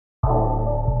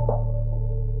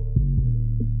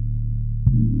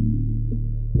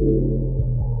Where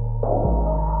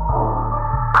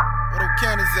them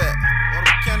cannons at? Where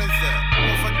them cannons at? Where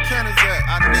the fucking cannons at?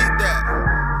 I need that.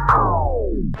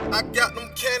 I got them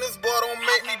cannons, boy, don't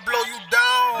make me blow you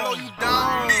down. Blow you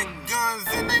down. Big guns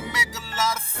and they make a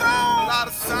lot of sound. A lot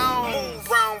of sound. Move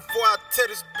round before I tear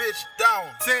this bitch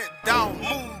down. Tear it down.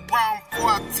 Move round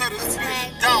before I tear this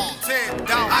bitch down. Tear it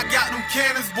down. I got them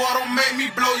cannons, boy, don't make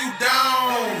me blow you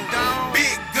down.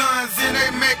 Big guns and they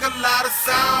make a lot of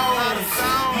sound.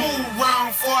 Move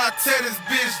round before I tear this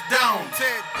bitch down.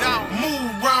 Tear it down.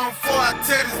 Move round before I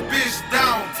tear this bitch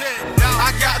down. Tear it down.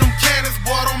 I got them cannons,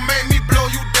 boy, don't make me blow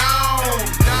you down.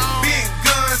 Big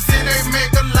guns and they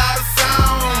make a lot of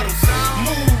sound.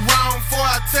 Move round before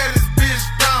I tear this bitch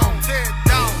down. Tear it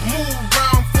down. Move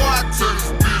round before I tear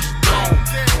this bitch down.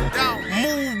 Tear it down.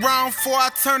 Move round before I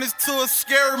turn this to a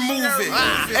scary movie.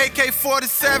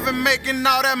 AK-47 making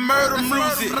all that murder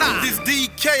music. This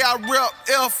DK I rep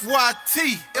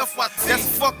FYT.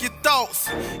 That's fuck your thoughts.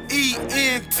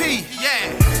 ENT.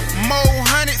 Yeah. More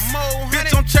hundreds.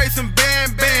 Bitch, I'm chasing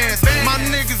bands. My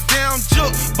niggas down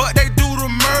juke, but they do the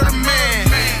murder man.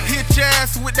 Hit your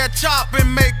ass with that chop and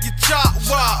make you chop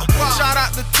wild. Shout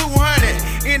out to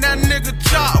 200 in that nigga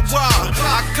chop wild.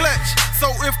 I clutch,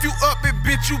 so if you up it,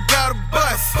 bitch, you gotta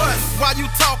bust. Why you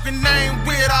talking name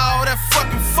with all that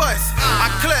fucking fuss? I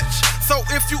clutch, so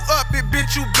if you up it,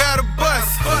 bitch, you better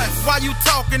bust. Why you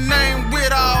talking name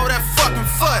with all that fucking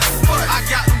fuss? I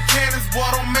got them cannons, boy,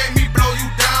 don't make me blow you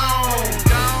down.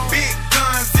 Big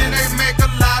guns and they make a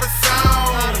lot of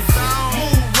sound.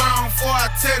 Move round before I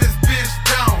tear this bitch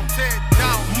down.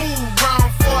 Move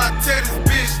round before I tear this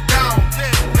bitch down.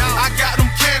 I got them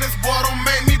cannons, boy, don't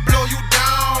make me blow you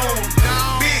down.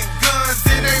 Big guns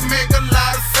and they make a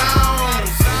lot of sound.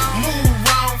 Move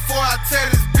round before I tear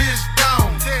this bitch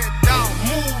down.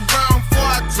 Move round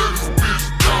before I tear this bitch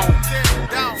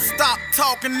down. Stop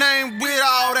talking, ain't with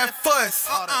all that fuss.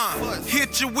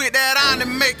 Hit you with that iron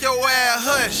and make your ass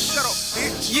hush. Shut up,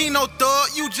 bitch. You ain't no thug,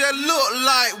 you just look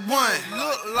like one.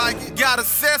 Look like it. Got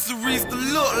accessories to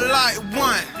look like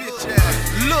one. Bitch ass.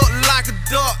 Look like a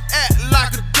duck, act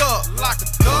like a duck. Like a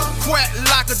duck. Quack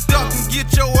like a duck and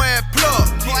get your ass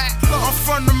plucked. I'm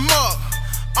from the muck,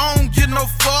 I don't get no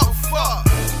fuck.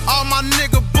 All my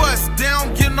nigga bust, they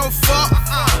don't get no fuck.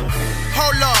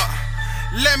 Hold up,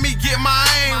 let me get my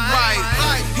aim right.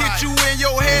 Hit you in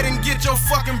your head and get your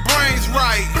fucking brains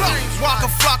right. Walk a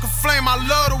flock of flame, I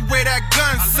love the way that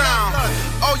gun sound.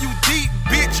 Oh, you deep,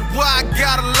 bitch, boy, I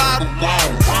got a lot of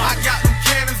I got them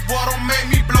cannons, boy, don't make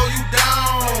me blow you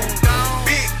down.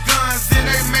 Big guns and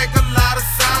they make a lot of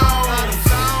sound.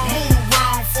 Move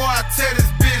round before I tear this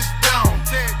bitch down.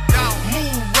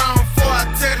 Move round before I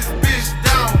tear this bitch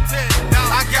down.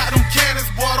 I got them cannons,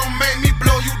 boy, don't make me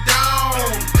blow you down.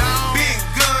 Big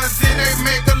guns and they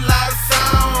make a lot of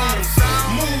sound.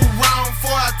 Move round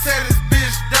before I tear this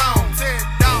bitch down.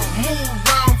 Move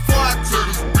round before I tear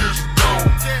this bitch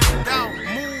down.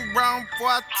 Move round before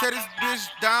I tear this bitch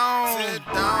down.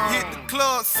 Hit the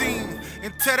club scene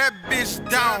and tear that bitch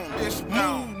down.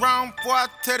 Move round before I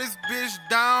tear this bitch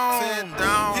down.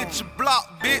 Hit your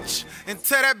block, bitch, and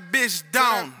tear that bitch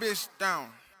down.